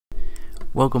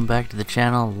Welcome back to the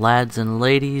channel, lads and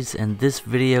ladies, and this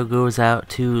video goes out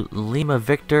to Lima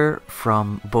Victor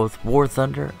from both War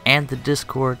Thunder and the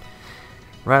Discord.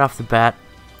 Right off the bat,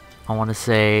 I want to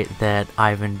say that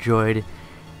I've enjoyed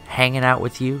hanging out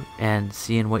with you and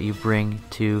seeing what you bring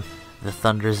to the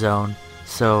Thunder Zone.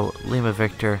 So, Lima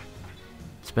Victor,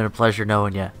 it's been a pleasure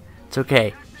knowing you. It's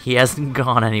okay, he hasn't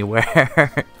gone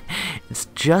anywhere. It's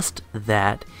just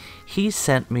that he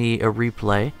sent me a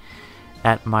replay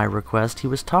at my request. He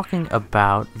was talking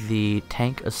about the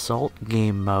Tank Assault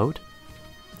game mode,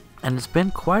 and it's been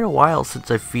quite a while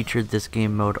since I featured this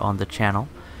game mode on the channel,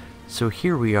 so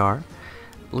here we are.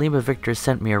 Lima Victor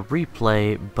sent me a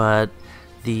replay, but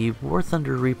the War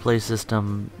Thunder replay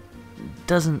system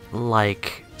doesn't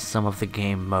like some of the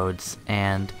game modes,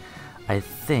 and I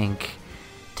think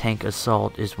Tank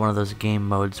Assault is one of those game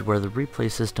modes where the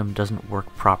replay system doesn't work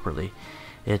properly.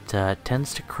 It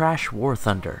tends to crash War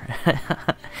Thunder.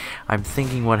 I'm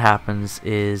thinking what happens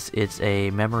is it's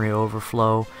a memory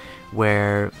overflow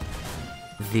where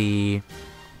the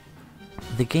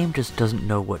game just doesn't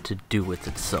know what to do with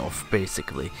itself,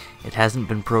 basically. It hasn't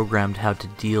been programmed how to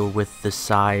deal with the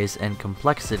size and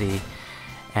complexity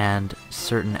and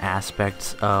certain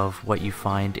aspects of what you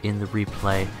find in the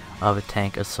replay of a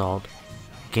Tank Assault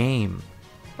game.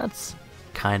 That's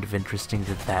kind of interesting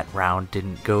that that round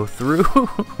didn't go through.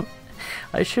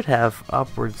 I should have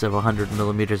upwards of 100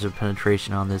 millimeters of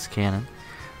penetration on this cannon,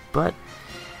 but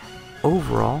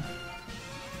overall,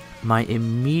 my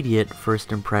immediate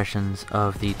first impressions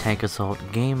of the Tank Assault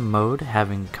game mode,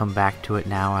 having come back to it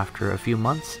now after a few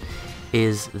months,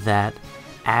 is that,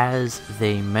 as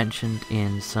they mentioned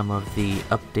in some of the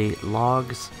update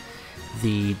logs,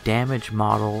 the damage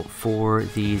model for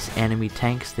these enemy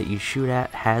tanks that you shoot at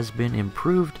has been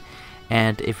improved,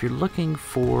 and if you're looking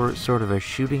for sort of a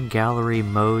shooting gallery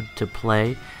mode to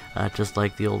play, just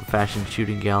like the old-fashioned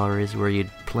shooting galleries where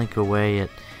you'd plink away at,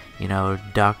 you know,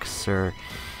 ducks or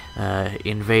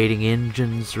invading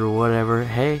engines or whatever,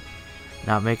 hey,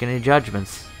 not making any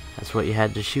judgments, that's what you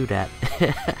had to shoot at.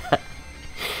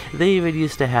 They even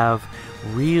used to have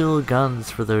real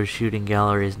guns for those shooting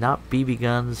galleries, not BB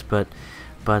guns, but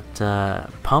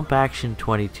pump action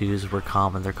 22s were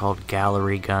common. They're called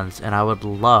gallery guns, and I would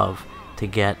love to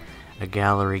get a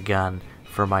gallery gun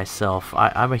for myself.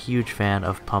 I'm a huge fan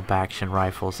of pump action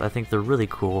rifles. I think they're really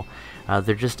cool.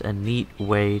 They're just a neat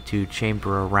way to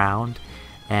chamber a round,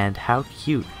 and how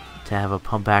cute to have a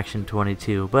pump action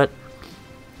 22. But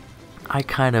I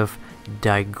kind of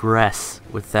digress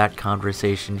with that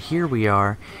conversation. Here we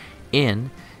are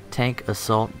in Tank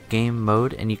Assault game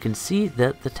mode, and you can see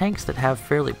that the tanks that have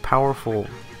fairly powerful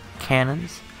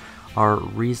cannons are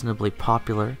reasonably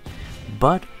popular,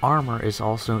 but armor is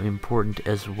also important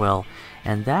as well,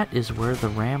 and that is where the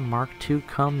Ram Mark II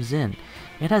comes in.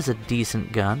 It has a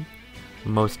decent gun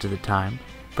most of the time,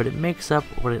 but it makes up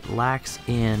what it lacks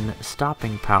in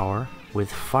stopping power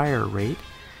with fire rate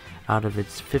out of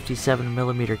its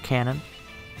 57mm cannon.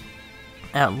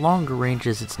 At longer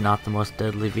ranges, it's not the most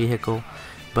deadly vehicle,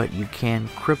 but you can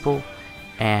cripple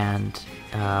and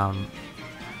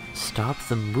stop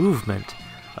the movement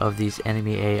of these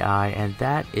enemy AI, and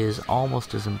that is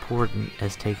almost as important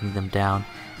as taking them down,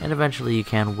 and eventually you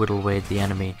can whittle away at the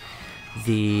enemy.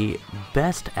 The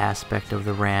best aspect of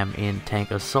the Ram in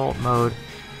Tank Assault mode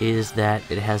is that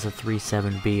it has a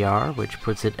 3.7 BR, which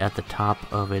puts it at the top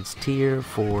of its tier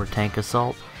for Tank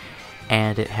Assault,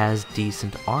 and it has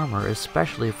decent armor,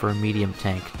 especially for a medium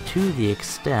tank, to the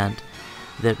extent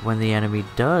that when the enemy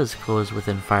does close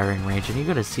within firing range, and you're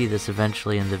going to see this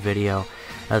eventually in the video,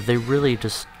 they really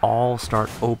just all start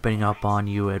opening up on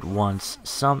you at once.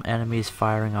 Some enemies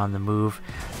firing on the move,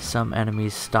 some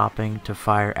enemies stopping to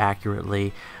fire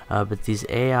accurately, but these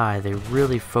AI, they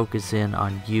really focus in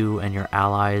on you and your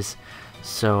allies,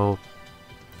 so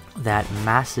that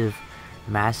massive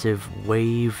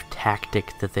wave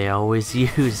tactic that they always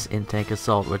use in Tank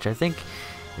Assault, which I think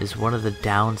is one of the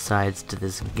downsides to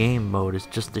this game mode, is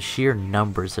just the sheer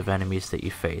numbers of enemies that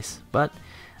you face. But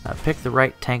pick the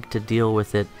right tank to deal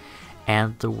with it,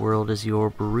 and the world is your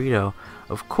burrito.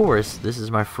 Of course, this is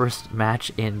my first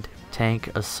match in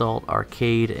Tank Assault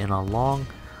Arcade in a long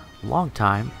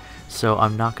time, so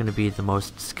I'm not going to be the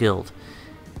most skilled.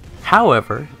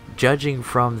 However, judging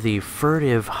from the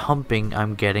furtive humping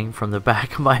I'm getting from the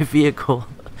back of my vehicle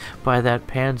by that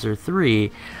Panzer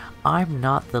III, I'm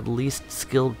not the least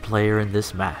skilled player in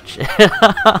this match.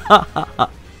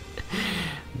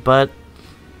 But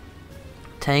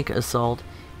Tank Assault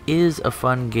is a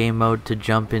fun game mode to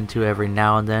jump into every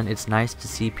now and then. It's nice to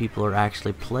see people are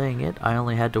actually playing it. I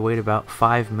only had to wait about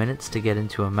 5 minutes to get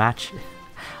into a match.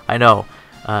 I know,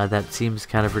 That seems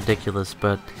kind of ridiculous,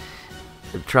 but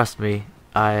trust me,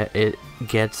 it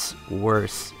gets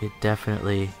worse. It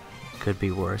definitely could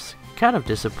be worse. Kind of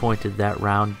disappointed that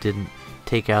round didn't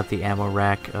take out the ammo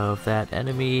rack of that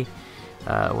enemy.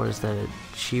 What is that?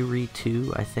 Chiri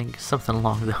 2, I think, something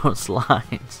along those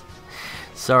lines.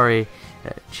 Sorry,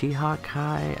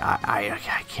 Chihakai?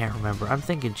 I can't remember. I'm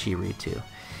thinking Chiri 2.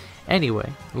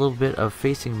 Anyway, a little bit of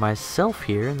facing myself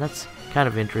here, and that's kind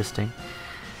of interesting.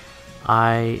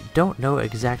 I don't know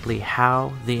exactly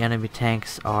how the enemy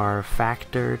tanks are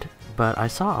factored, but I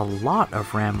saw a lot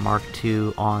of Ram Mark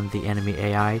II on the enemy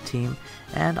AI team,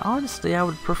 and honestly I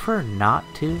would prefer not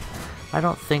to. I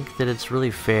don't think that it's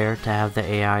really fair to have the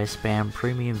AI spam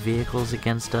premium vehicles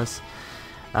against us,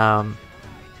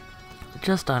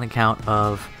 just on account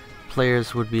of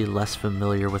players would be less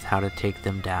familiar with how to take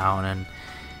them down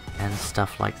and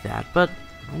stuff like that. But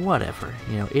whatever,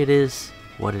 you know, it is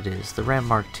what it is. The Ram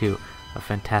Mark II, a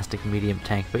fantastic medium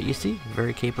tank, but you see,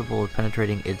 very capable of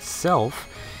penetrating itself.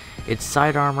 Its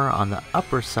side armor on the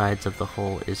upper sides of the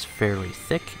hull is fairly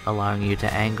thick, allowing you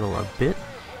to angle a bit.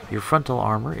 Your frontal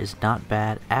armor is not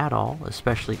bad at all,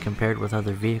 especially compared with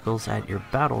other vehicles at your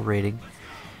battle rating.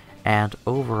 And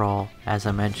overall, as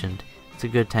I mentioned, it's a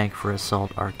good tank for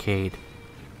Assault Arcade.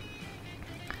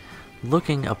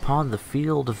 Looking upon the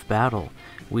field of battle,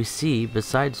 we see,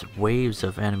 besides waves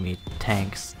of enemy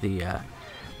tanks, the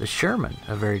Sherman,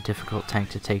 a very difficult tank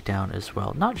to take down as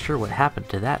well. Not sure what happened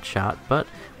to that shot, but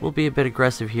we'll be a bit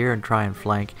aggressive here and try and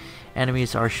flank.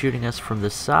 Enemies are shooting us from the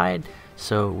side,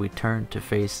 so we turn to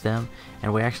face them,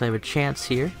 and we actually have a chance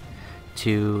here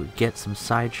to get some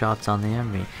side shots on the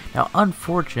enemy. Now,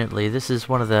 unfortunately, this is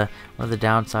one of the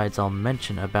downsides I'll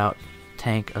mention about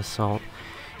Tank Assault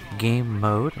game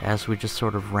mode, as we just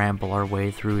sort of ramble our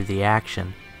way through the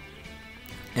action,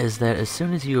 is that as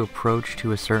soon as you approach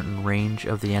to a certain range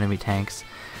of the enemy tanks,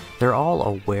 they're all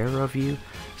aware of you,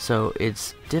 so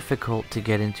it's difficult to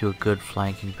get into a good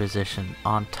flanking position.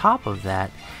 On top of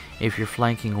that, if you're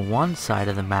flanking one side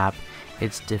of the map,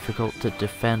 it's difficult to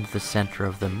defend the center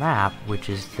of the map, which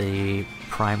is the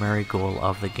primary goal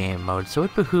of the game mode. So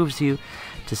it behooves you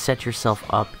to set yourself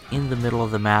up in the middle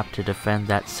of the map to defend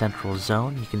that central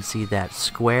zone. You can see that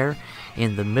square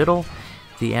in the middle.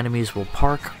 The enemies will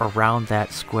park around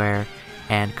that square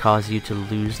and cause you to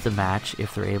lose the match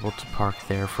if they're able to park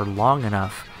there for long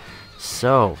enough.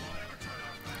 So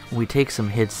we take some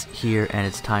hits here, and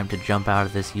it's time to jump out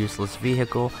of this useless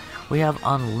vehicle. We have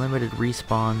unlimited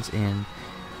respawns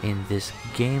in this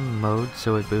game mode,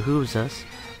 so it behooves us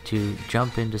to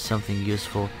jump into something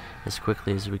useful as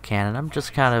quickly as we can. And I'm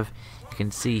just kind of, you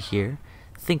can see here,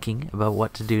 thinking about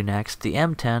what to do next. The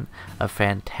M10, a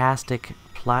fantastic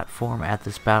platform at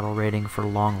this battle rating for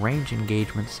long range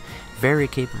engagements, very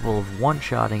capable of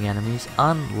one-shotting enemies,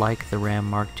 unlike the Ram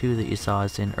Mark II that you saw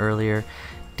us in earlier.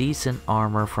 Decent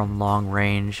armor from long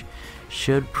range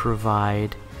should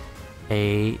provide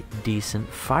a decent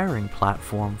firing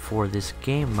platform for this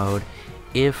game mode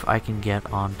if I can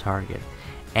get on target,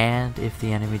 and if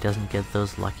the enemy doesn't get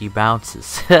those lucky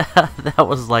bounces. That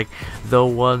was like the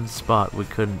one spot we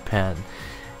couldn't pen,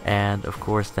 and of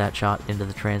course that shot into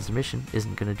the transmission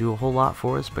isn't going to do a whole lot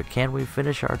for us, but can we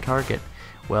finish our target?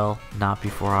 Well, not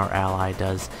before our ally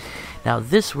does. Now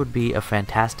this would be a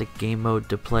fantastic game mode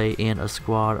to play in a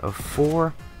squad of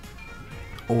 4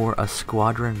 or a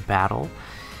squadron battle,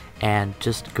 and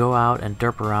just go out and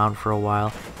derp around for a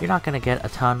while. You're not going to get a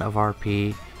ton of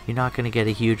RP, you're not going to get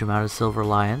a huge amount of Silver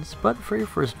Lions, but for your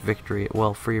first victory,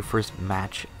 well, for your first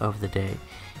match of the day,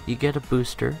 you get a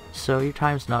booster, so your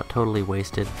time's not totally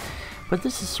wasted. But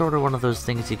this is sort of one of those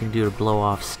things you can do to blow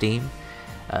off steam.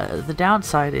 The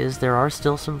downside is there are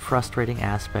still some frustrating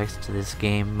aspects to this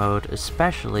game mode,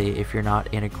 especially if you're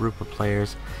not in a group of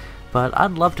players. But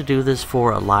I'd love to do this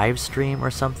for a live stream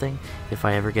or something, if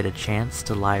I ever get a chance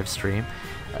to live stream.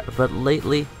 But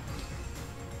lately,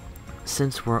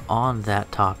 since we're on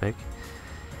that topic,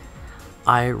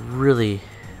 I really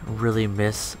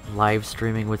miss live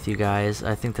streaming with you guys.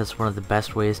 I think that's one of the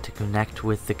best ways to connect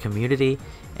with the community,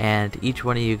 and each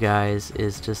one of you guys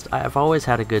is just, I've always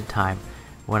had a good time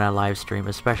when I live stream,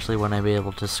 especially when I'm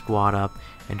able to squad up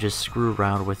and just screw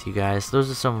around with you guys. Those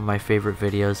are some of my favorite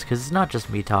videos, because it's not just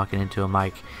me talking into a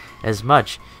mic, as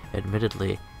much,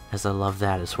 admittedly, as I love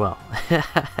that as well.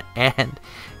 And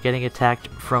getting attacked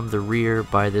from the rear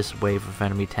by this wave of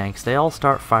enemy tanks. They all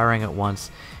start firing at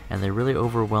once, and they really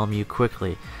overwhelm you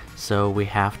quickly, so we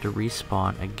have to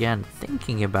respawn again,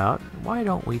 thinking about, why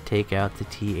don't we take out the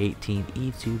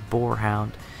T-18E2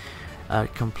 Boarhound? A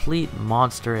complete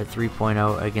monster at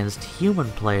 3.0 against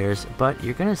human players, but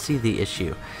you're going to see the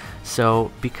issue.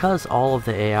 So because all of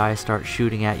the AI starts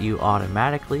shooting at you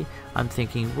automatically, I'm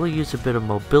thinking we'll use a bit of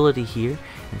mobility here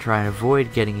and try and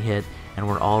avoid getting hit, and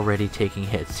we're already taking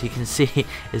hits. You can see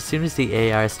as soon as the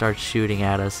AI starts shooting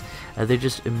at us, they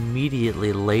just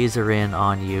immediately laser in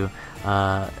on you,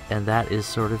 and that is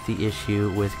sort of the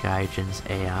issue with Gaijin's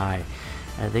AI.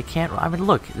 They can't, I mean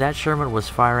look, that Sherman was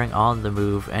firing on the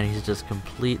move and he's just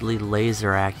completely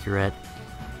laser accurate.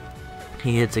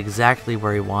 He hits exactly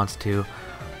where he wants to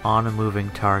on a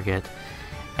moving target,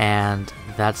 and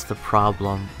that's the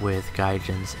problem with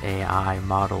Gaijin's AI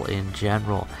model in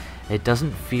general. It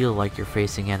doesn't feel like you're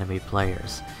facing enemy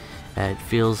players. It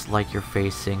feels like you're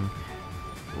facing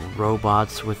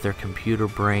robots with their computer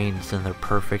brains and their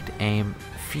perfect aim.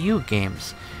 Few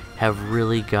games have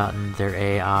really gotten their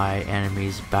AI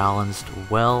enemies balanced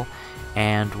well,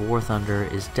 and War Thunder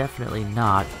is definitely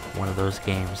not one of those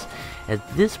games.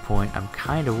 At this point, I'm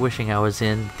kind of wishing I was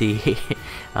in the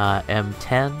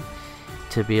M10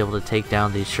 to be able to take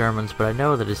down these Shermans, but I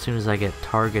know that as soon as I get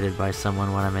targeted by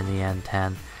someone when I'm in the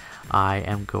N10, I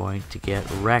am going to get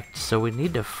wrecked. So we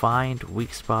need to find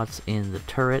weak spots in the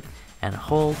turret and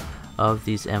hull of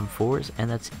these M4s, and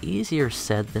that's easier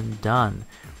said than done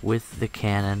with the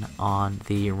cannon on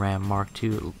the Ram Mark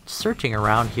II. Searching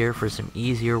around here for some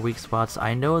easier weak spots.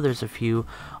 I know there's a few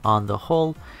on the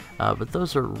hull, but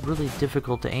those are really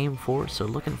difficult to aim for, so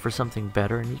looking for something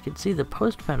better. And you can see the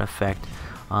post-pen effect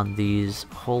on these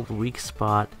hull weak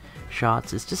spot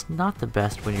shots is just not the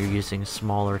best when you're using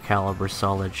smaller caliber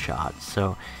solid shots.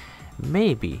 So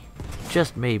maybe,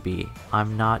 just maybe,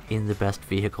 I'm not in the best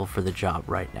vehicle for the job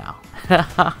right now.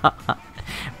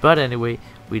 But anyway,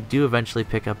 we do eventually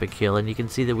pick up a kill, and you can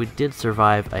see that we did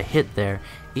survive a hit there,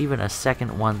 even a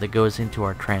second one that goes into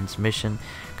our transmission,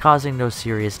 causing no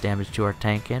serious damage to our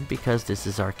tank, and because this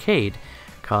is arcade,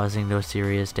 causing no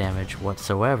serious damage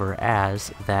whatsoever,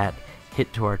 as that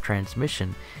hit to our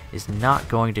transmission is not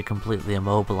going to completely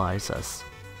immobilize us.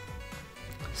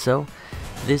 So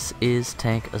this is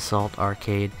Tank Assault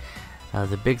Arcade.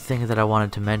 The big thing that I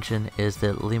wanted to mention is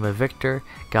that Lima Victor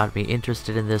got me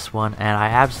interested in this one, and I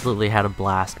absolutely had a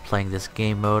blast playing this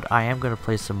game mode. I am going to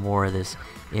play some more of this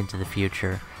into the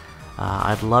future.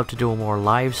 I'd love to do more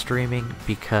live streaming,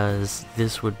 because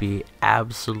this would be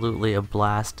absolutely a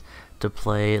blast to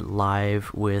play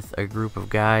live with a group of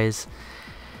guys.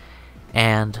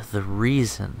 And the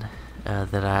reason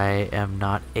that I am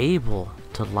not able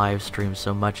to live stream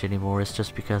so much anymore is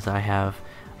just because I have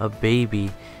a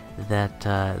baby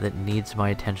that needs my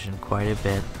attention quite a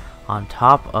bit, on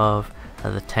top of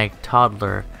the tank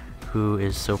toddler, who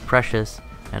is so precious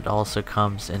and also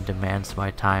comes and demands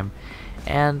my time.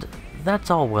 And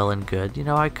that's all well and good, you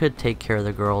know, I could take care of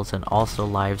the girls and also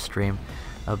live stream,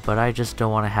 but I just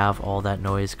don't want to have all that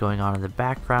noise going on in the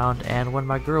background, and when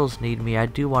my girls need me, I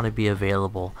do want to be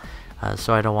available,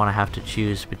 so I don't want to have to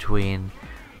choose between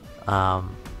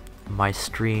my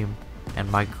stream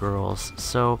and my girls.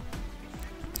 So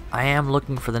I am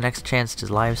looking for the next chance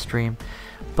to live stream,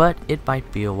 but it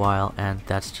might be a while, and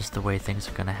that's just the way things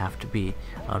are going to have to be,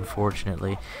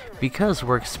 unfortunately. Because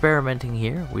we're experimenting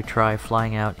here, we try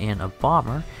flying out in a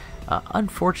bomber.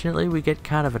 Unfortunately, we get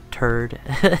kind of a turd.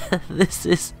 This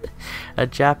is a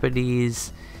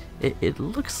Japanese, it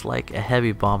looks like a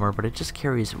heavy bomber, but it just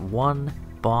carries one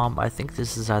bomb. I think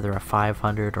this is either a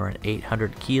 500 or an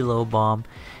 800 kilo bomb,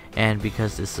 and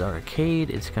because this is arcade,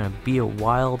 it's going to be a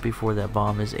while before that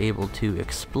bomb is able to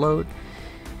explode.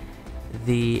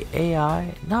 The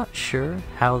AI, not sure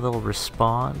how they'll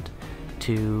respond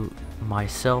to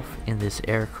myself in this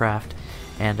aircraft,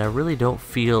 and I really don't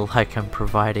feel like I'm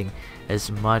providing as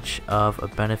much of a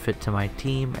benefit to my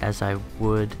team as I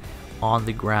would on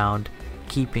the ground,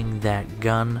 keeping that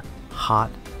gun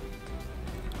hot.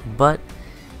 But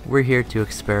we're here to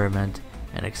experiment,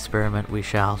 and experiment we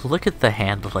shall. Look at the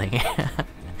handling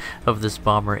of this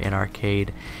bomber in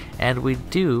arcade, and we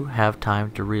do have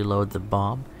time to reload the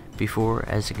bomb before,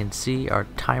 as you can see, our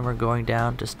timer going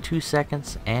down just 2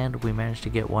 seconds, and we managed to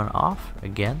get one off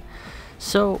again.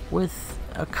 So with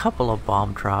a couple of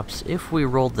bomb drops, if we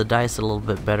rolled the dice a little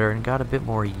bit better and got a bit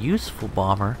more useful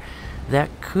bomber, that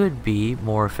could be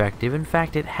more effective. In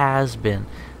fact, it has been,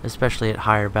 especially at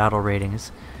higher battle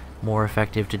ratings, more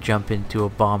effective to jump into a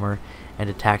bomber and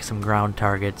attack some ground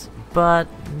targets, but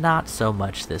not so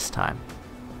much this time.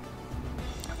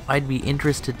 I'd be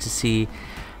interested to see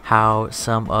how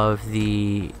some of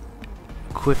the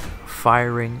quick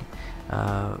firing,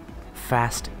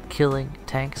 fast killing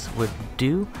tanks would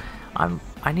do.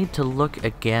 I need to look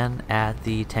again at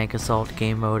the Tank Assault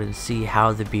game mode and see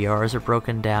how the BRs are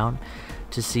broken down,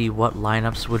 to see what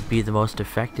lineups would be the most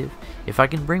effective. If I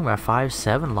can bring my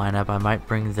 5-7 lineup, I might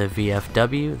bring the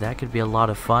VFW. That could be a lot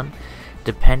of fun.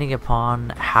 Depending upon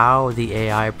how the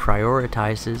AI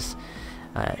prioritizes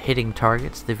hitting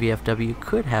targets, the VFW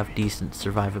could have decent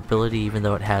survivability even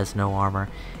though it has no armor.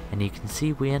 And you can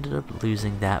see we ended up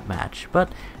losing that match.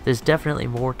 But there's definitely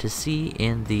more to see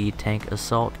in the Tank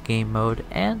Assault game mode,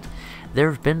 and there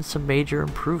have been some major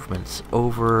improvements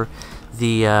over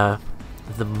the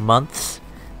months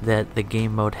that the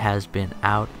game mode has been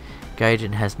out.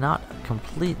 Gaijin has not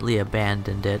completely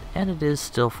abandoned it, and it is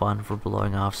still fun for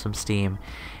blowing off some steam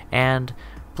and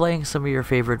playing some of your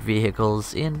favorite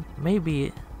vehicles in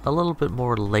maybe a little bit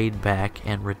more laid back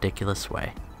and ridiculous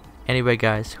way. Anyway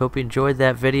guys, hope you enjoyed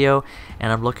that video,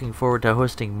 and I'm looking forward to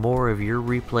hosting more of your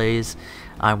replays.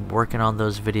 I'm working on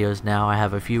those videos now. I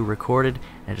have a few recorded,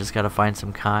 and I just gotta find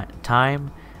some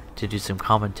time to do some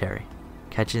commentary.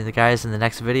 Catching the guys in the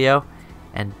next video,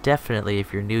 and definitely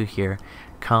if you're new here,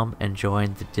 come and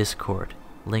join the Discord.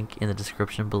 Link in the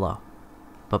description below.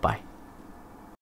 Bye bye.